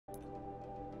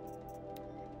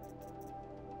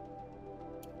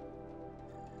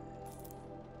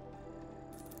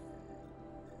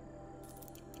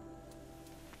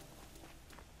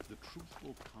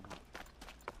will come up.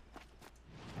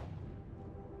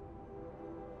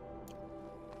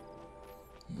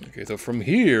 Okay, so from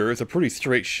here, it's a pretty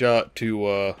straight shot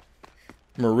to,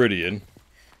 Meridian.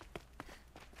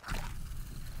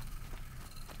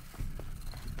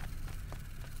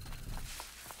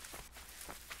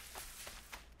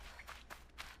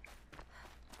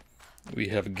 We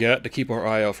have got to keep our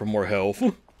eye out for more health.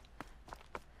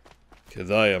 Because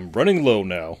I am running low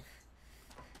now.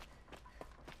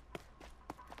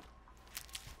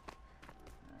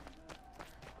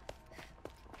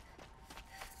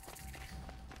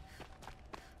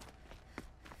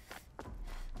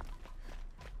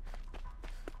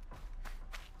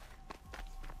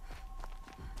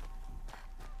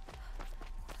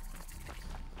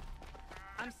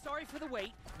 I'm sorry for the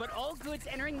wait, but all goods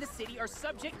entering the city are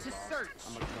subject to search.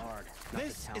 I'm a guard. not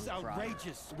This the is town crier.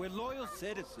 outrageous. We're loyal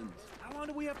citizens. How long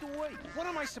do we have to wait? What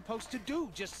am I supposed to do?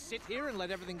 Just sit here and let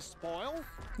everything spoil?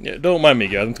 Yeah, don't mind me,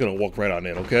 guys. I'm just gonna walk right on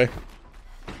in, okay?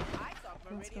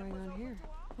 What's going on here?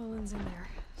 Olin's in there,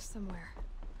 somewhere.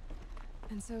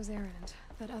 And so's Erend,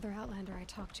 that other Outlander I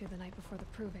talked to the night before the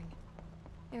proving.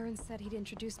 Erend said he'd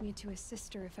introduce me to his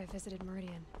sister if I visited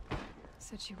Meridian.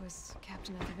 Said she was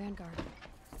captain of the Vanguard.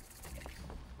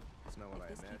 It's not what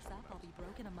I If this keeps imagined. up, I'll be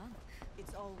broke in a month.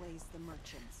 It's always the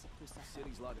merchants who suffer.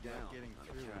 City's locked down. Getting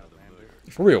through, Outlander.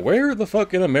 For real, where the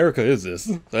fuck in America is this?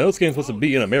 I know this game's supposed to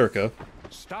be in America.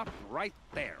 Stop right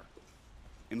there.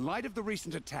 In light of the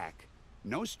recent attack,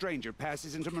 no stranger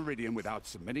passes into Meridian without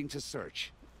submitting to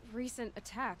search. Recent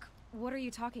attack? What are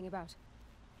you talking about?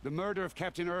 The murder of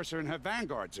Captain Ursa and her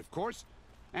vanguards, of course.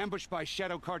 Ambushed by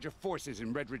Shadow Carja forces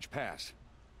in Red Ridge Pass.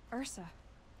 Ursa?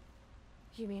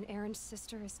 You mean Erend's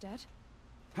sister is dead?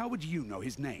 How would you know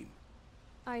his name?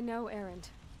 I know Erend.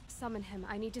 Summon him.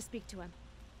 I need to speak to him.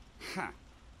 Ha!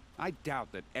 I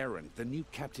doubt that Aaron, the new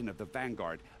captain of the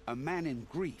Vanguard, a man in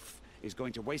grief, is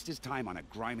going to waste his time on a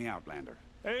grimy outlander.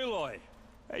 Aloy!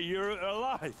 Hey, you're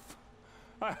alive!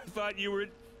 I thought you were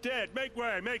dead. Make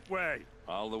way, make way!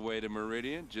 All the way to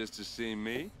Meridian just to see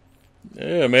me?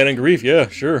 Yeah, man in grief, yeah,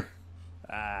 sure.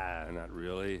 Ah, not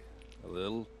really. A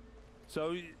little.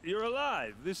 So, you're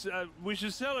alive. We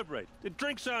should celebrate. The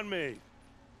drink's on me.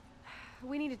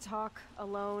 We need to talk,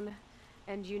 alone,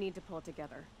 and you need to pull it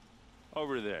together.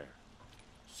 Over there.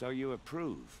 So you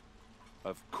approve?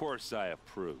 Of course I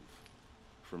approve.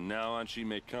 From now on, she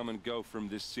may come and go from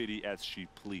this city as she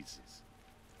pleases.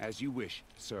 As you wish,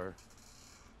 sir.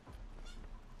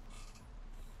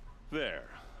 There.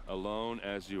 Alone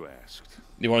as you asked.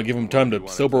 You want to give him time to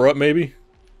sober up, maybe?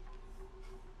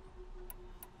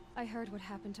 I heard what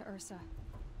happened to Ursa.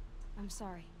 I'm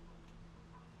sorry.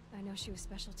 I know she was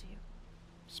special to you.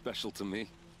 Special to me?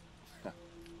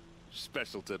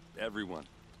 Special to everyone.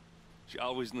 She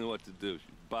always knew what to do. She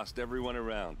bossed everyone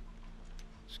around.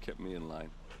 She kept me in line.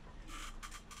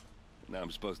 Now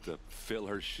I'm supposed to fill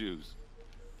her shoes.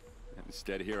 And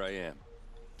instead, here I am,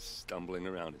 stumbling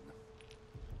around in them.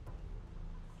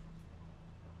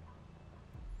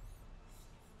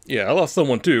 Yeah, I lost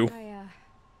someone too.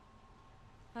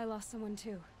 I lost someone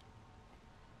too.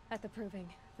 At the proving,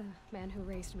 the man who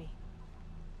raised me.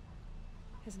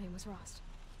 His name was Rost.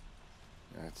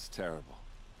 That's terrible.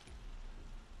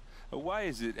 Why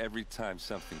is it every time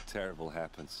something terrible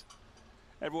happens,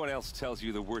 everyone else tells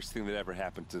you the worst thing that ever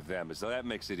happened to them, as though that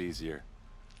makes it easier?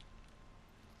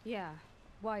 Yeah,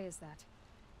 why is that?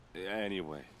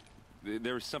 Anyway,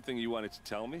 there was something you wanted to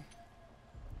tell me?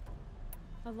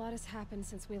 A lot has happened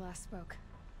since we last spoke.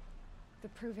 The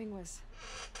proving was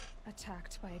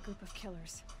attacked by a group of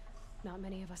killers. Not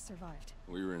many of us survived.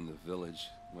 We were in the village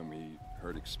when we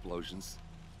heard explosions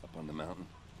up on the mountain.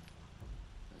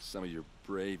 Some of your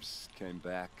braves came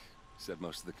back, said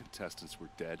most of the contestants were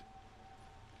dead.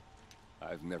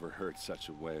 I've never heard such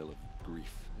a wail of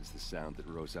grief as the sound that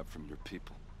rose up from your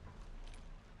people.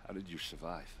 How did you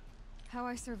survive? How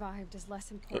I survived is less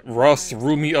important. Ross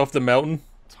threw me off the mountain.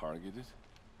 Targeted?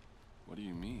 What do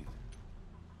you mean?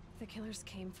 The killers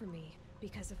came for me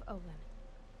because of Olin.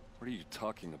 What are you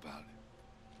talking about?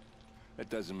 That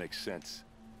doesn't make sense.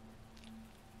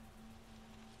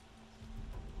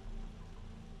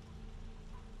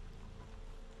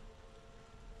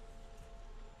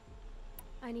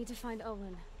 I need to find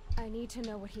Olin. I need to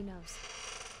know what he knows.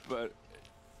 But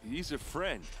he's a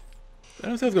friend.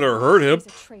 That sounds gonna hurt him. He's a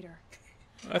traitor.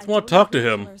 I just want to talk to him. I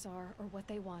don't know who the killers are or what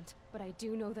they want, but I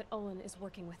do know that Olin is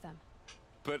working with them.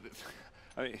 But,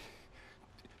 I mean,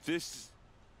 this...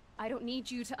 I don't need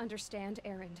you to understand,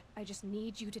 Erend. I just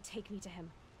need you to take me to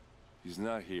him. He's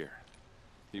not here.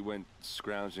 He went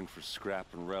scrounging for scrap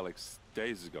and relics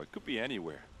days ago. It could be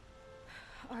anywhere.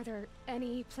 Are there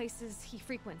any places he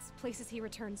frequents, places he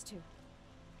returns to?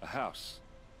 A house.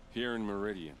 Here in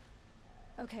Meridian.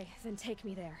 Okay, then take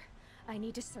me there. I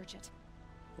need to search it.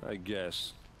 I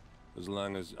guess. As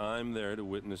long as I'm there to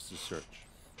witness the search.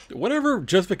 Whatever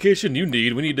justification you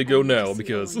need, we need to go now,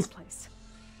 because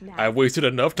I've wasted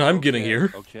enough time getting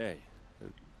here. Okay.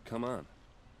 Come on.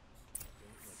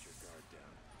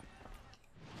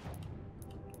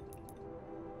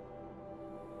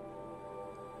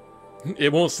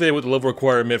 It won't say what the level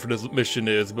requirement for this mission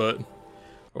is, but...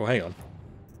 Oh, hang on.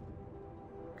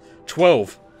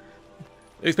 12.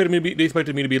 They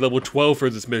expected me to be level 12 for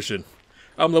this mission.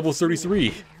 I'm level 33.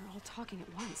 They're all talking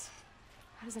at once.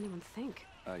 How does anyone think?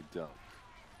 I don't.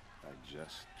 I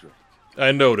just drink.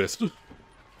 I noticed. That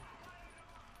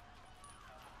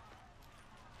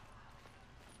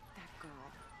girl.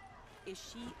 Is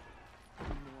she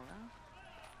Nora?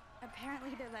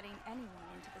 Apparently they're letting anyone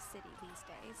into the city these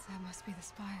days. That must be the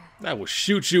spire. I will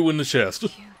shoot you in the chest.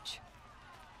 Huge.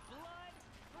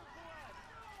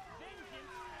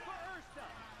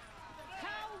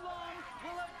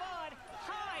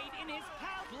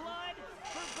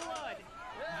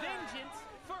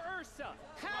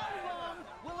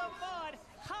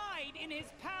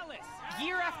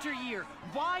 Year after year,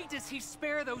 why does he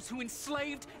spare those who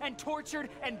enslaved and tortured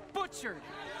and butchered?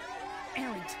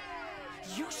 Erend,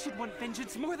 you should want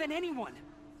vengeance more than anyone.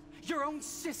 Your own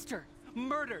sister,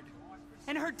 murdered,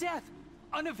 and her death,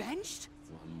 unavenged?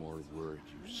 One more word,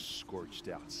 you scorched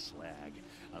out slag,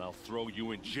 and I'll throw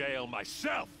you in jail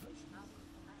myself!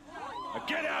 Now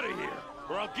get out of here,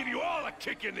 or I'll give you all a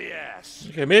kick in the ass!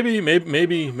 Okay, maybe.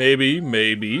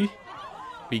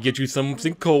 We get you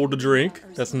something cold to drink.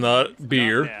 That's not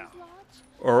beer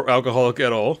or alcoholic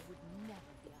at all.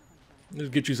 Let's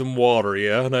get you some water,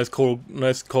 yeah? Nice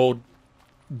cold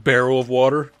barrel of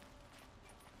water.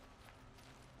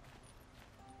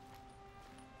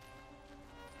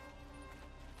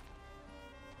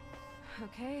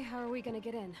 Okay, how are we gonna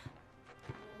get in?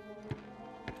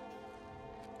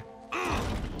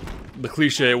 The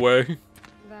cliche way.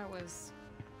 That was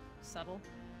subtle.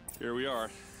 Here we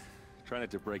are. Try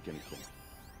not to break anything.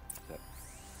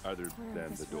 Other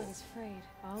than the door. Is afraid.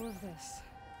 All of this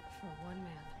for one man.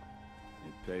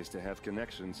 It pays to have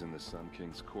connections in the Sun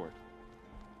King's court.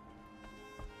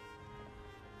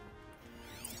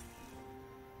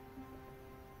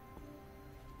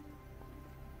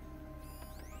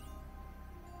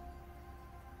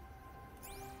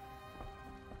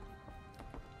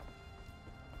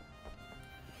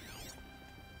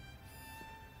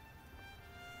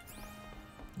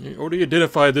 You already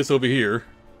identified this over here.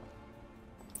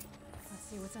 Let's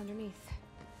see what's underneath.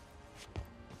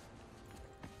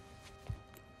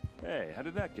 Hey, how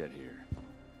did that get here?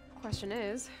 Question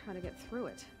is, how to get through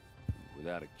it.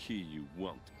 Without a key, you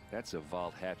won't. That's a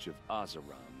vault hatch of Azeron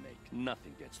make.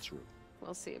 Nothing gets through.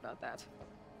 We'll see about that.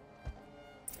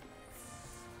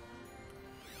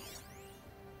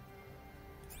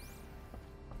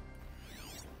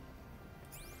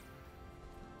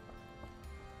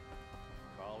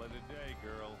 Call it a day,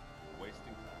 girl. We're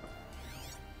wasting time.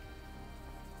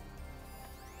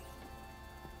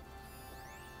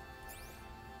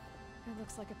 It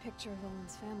looks like a picture of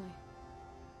Owen's family.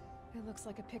 It looks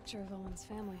like a picture of Owen's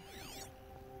family.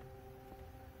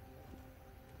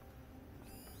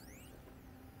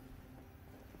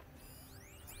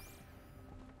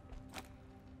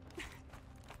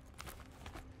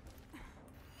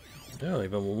 Yeah,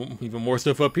 even more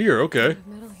stuff up here. Okay.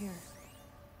 Metal here.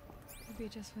 Could be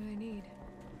just what I need.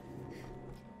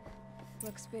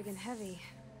 Looks big and heavy.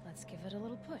 Let's give it a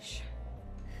little push.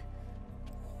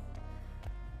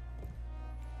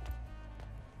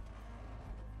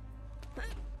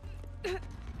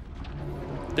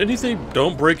 Didn't he say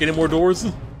don't break any more doors?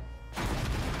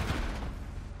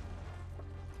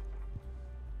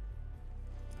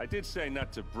 I did say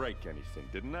not to break anything,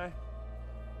 didn't I?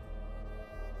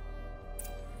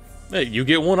 Hey, you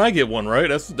get one, I get one, right?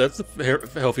 That's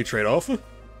a healthy trade-off.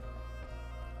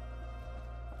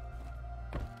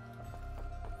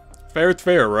 Fair, it's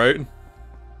fair, right?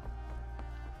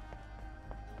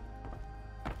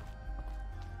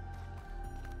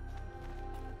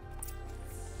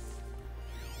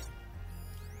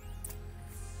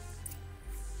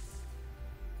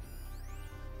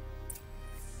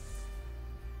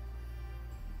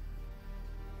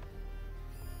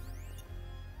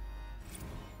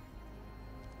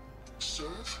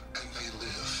 Serve and they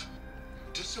live.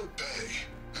 Disobey,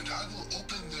 and I will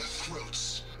open their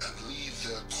throats and leave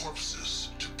their corpses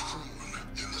to prune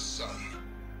in the sun.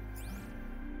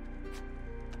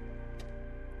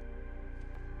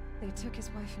 They took his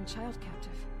wife and child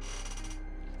captive.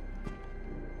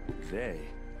 They?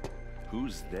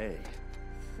 Who's they?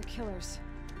 The killers.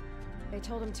 They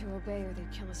told him to obey or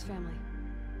they'd kill his family.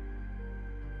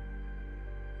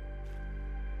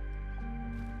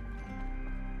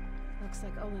 Looks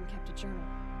like Olin kept a journal.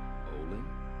 Olin?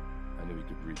 I knew he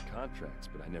could read contracts,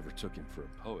 but I never took him for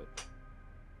a poet.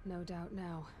 No doubt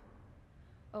now.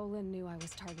 Olin knew I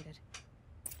was targeted.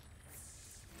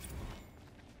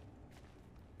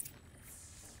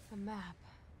 A map.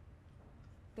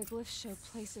 The glyphs show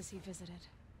places he visited.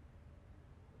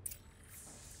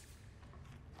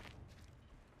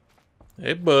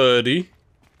 Hey, buddy.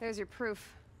 There's your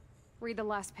proof. Read the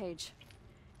last page.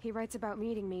 He writes about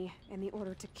meeting me and the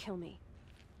order to kill me.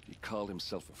 He called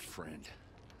himself a friend.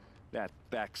 That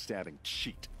backstabbing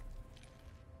cheat.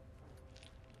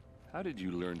 How did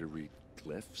you learn to read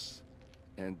glyphs?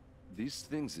 And these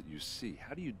things that you see,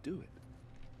 how do you do it?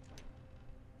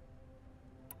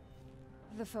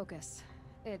 The focus.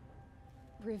 It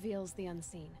reveals the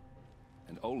unseen.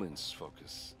 And Olin's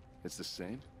focus, it's the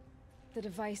same? The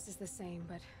device is the same,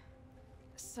 but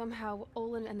somehow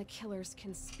Olin and the killers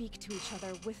can speak to each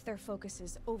other with their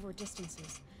focuses over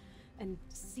distances. And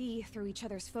see through each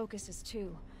other's focuses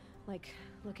too. Like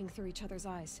looking through each other's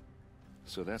eyes.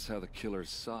 So that's how the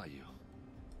killers saw you?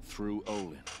 Through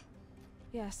Olin?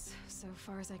 Yes, so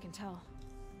far as I can tell.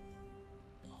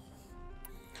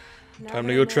 Time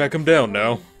to go track him down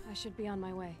now. I should be on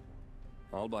my way.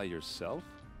 All by yourself?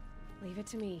 Leave it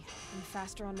to me. I'm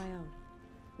faster on my own.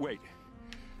 Wait.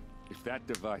 If that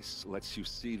device lets you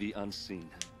see the unseen...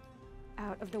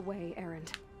 Out of the way,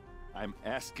 Erend. I'm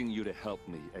asking you to help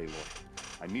me, Aloy.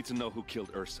 I need to know who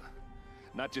killed Ursa.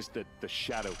 Not just the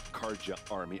Shadow Karja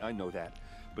army, I know that,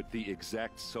 but the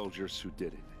exact soldiers who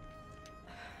did it.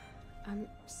 I'm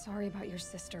sorry about your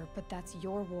sister, but that's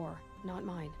your war, not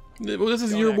mine. Well, this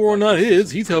is your war, not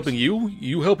his. He's helping you.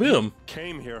 You help him.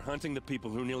 Came here hunting the people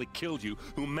who nearly killed you,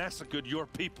 who massacred your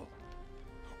people.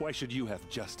 Why should you have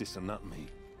justice and not me?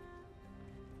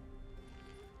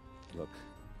 Look,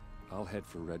 I'll head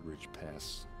for Red Ridge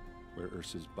Pass, where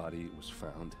Ursa's body was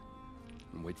found,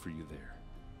 and wait for you there.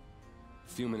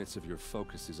 A few minutes of your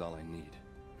focus is all I need.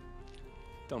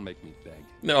 Don't make me beg.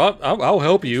 No, I'll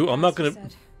help you. I'm not gonna...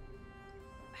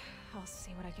 I'll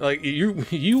see what I can... Like,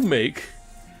 you make...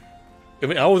 I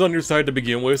mean, I was on your side to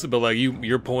begin with, but like,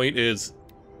 your point is,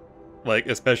 like,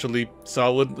 especially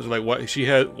solid. Like, what she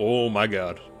had... Oh my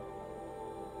god.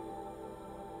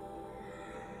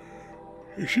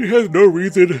 She has no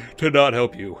reason to not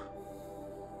help you.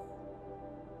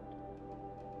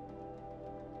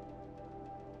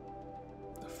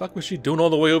 The fuck was she doing all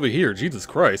the way over here? Jesus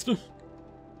Christ.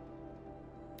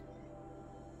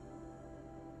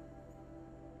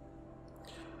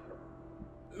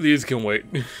 These can wait.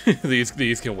 these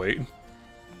can wait.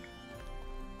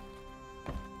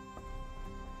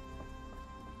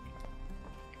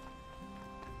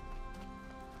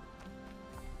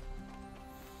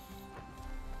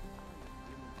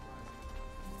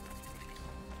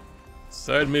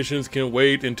 Side missions can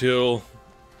wait until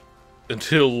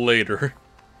later.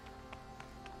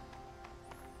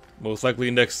 Most likely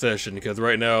next session, because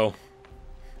right now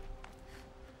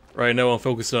I'm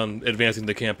focused on advancing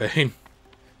the campaign.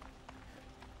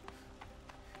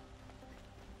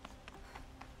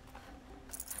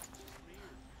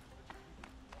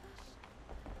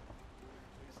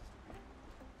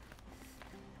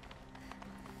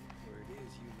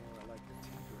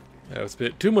 I've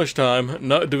spent too much time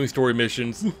not doing story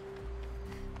missions.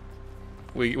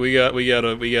 We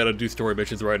gotta do story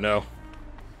missions right now.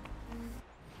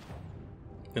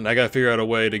 And I gotta figure out a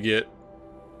way to get...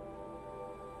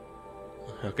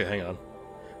 Okay, hang on.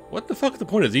 What the fuck is the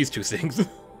point of these two things?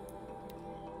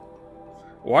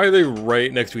 Why are they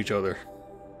right next to each other?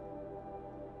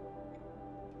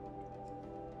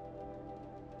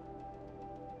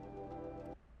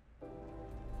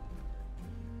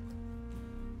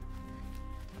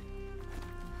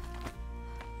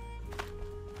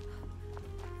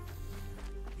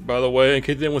 By the way, in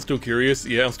case anyone's still curious,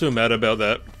 yeah, I'm still mad about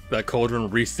that cauldron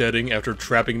resetting after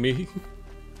trapping me.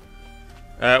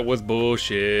 That was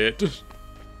bullshit.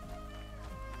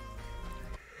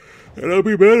 And I'll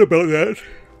be mad about that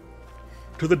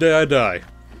to the day I die.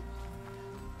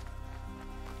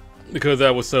 Because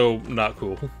that was so not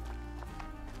cool.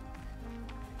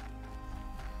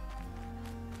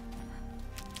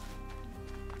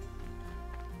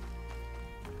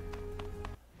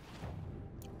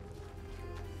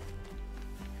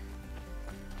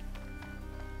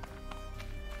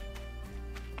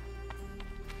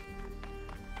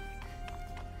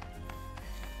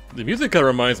 The music kind of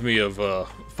reminds me of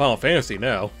Final Fantasy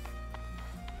now.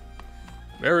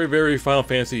 Very, very Final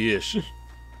Fantasy-ish.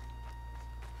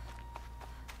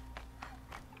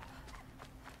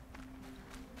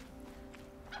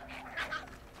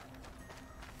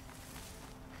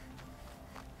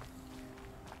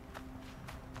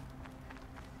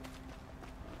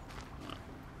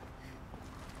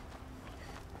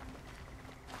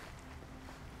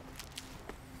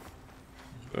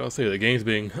 I'll say the game's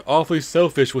being awfully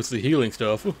selfish with the healing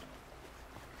stuff.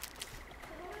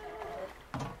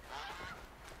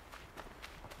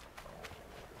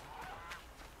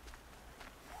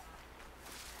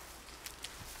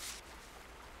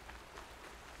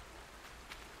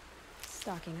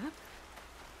 Stocking up.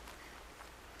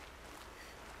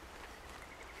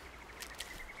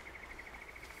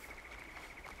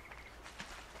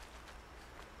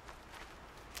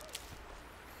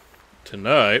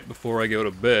 Tonight, before I go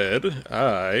to bed,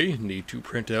 I need to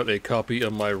print out a copy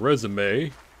of my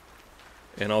resume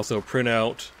and also print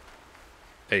out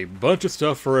a bunch of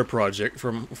stuff for a project,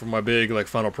 for my big, like,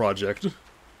 final project.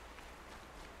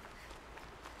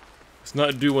 It's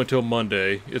not due until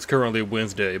Monday. It's currently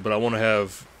Wednesday, but I want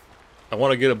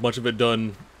to get a bunch of it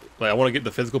done. Like, I want to get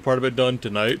the physical part of it done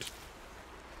tonight.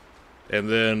 And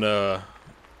then,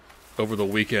 over the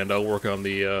weekend, I'll work on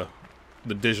the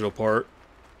digital part.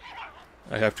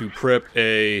 I have to prep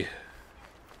a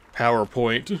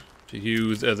PowerPoint to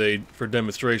use as for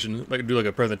demonstration. I can do like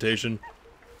a presentation,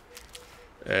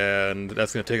 and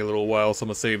that's gonna take a little while. So I'm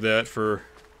gonna save that for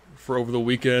over the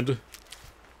weekend.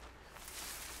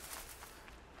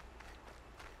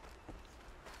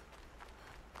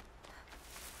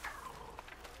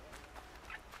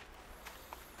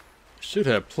 Should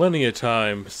have plenty of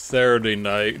time Saturday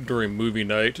night during movie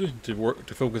night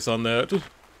to focus on that.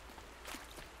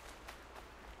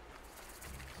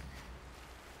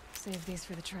 Save these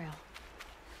for the trail.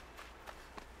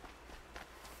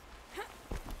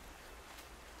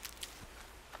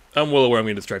 I'm well aware I'm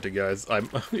being distracted, guys. I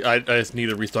just need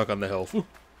to restock on the health.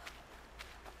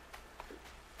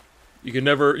 You can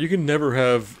never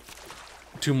have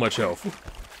too much health,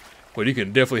 but you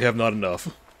can definitely have not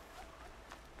enough.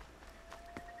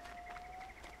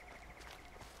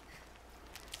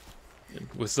 And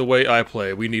with the way I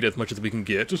play, we need as much as we can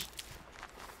get.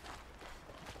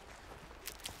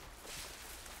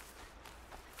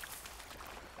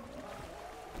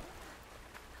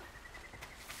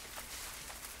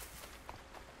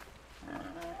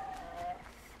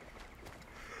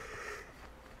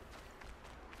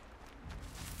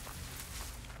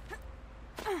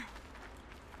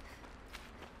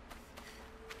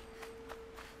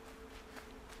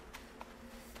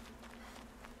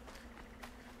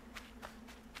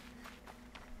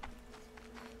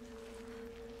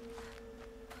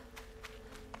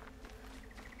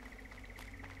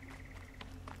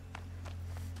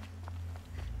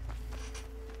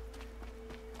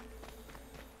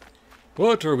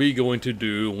 What are we going to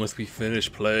do once we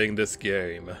finish playing this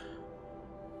game?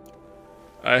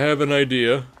 I have an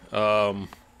idea.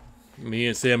 Me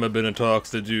and Sam have been in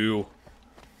talks to do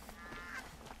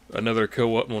another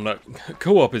co-op. Well, not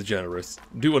co-op is generous.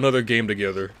 Do another game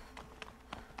together.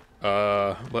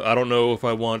 But I don't know if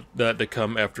I want that to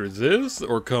come after this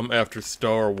or come after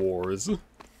Star Wars.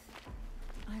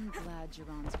 I'm glad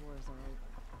Jiran's wars are over.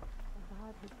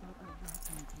 God has brought a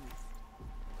rest in peace.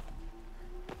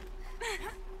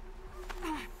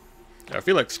 I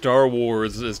feel like Star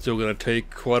Wars is still going to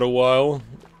take quite a while.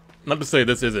 Not to say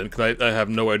this isn't, because I have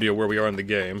no idea where we are in the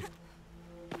game.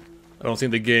 I don't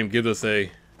think the game gives us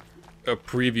a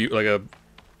preview, like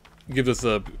gives us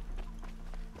a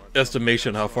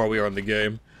estimation how far we are in the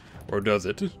game. Or does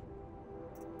it?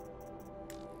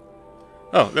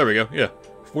 Oh, there we go, yeah.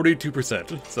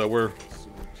 42%, so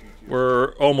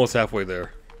we're almost halfway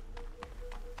there.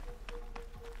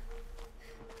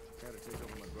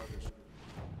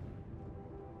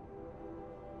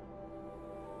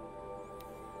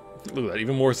 Look at that,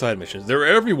 even more side missions. They're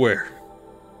everywhere!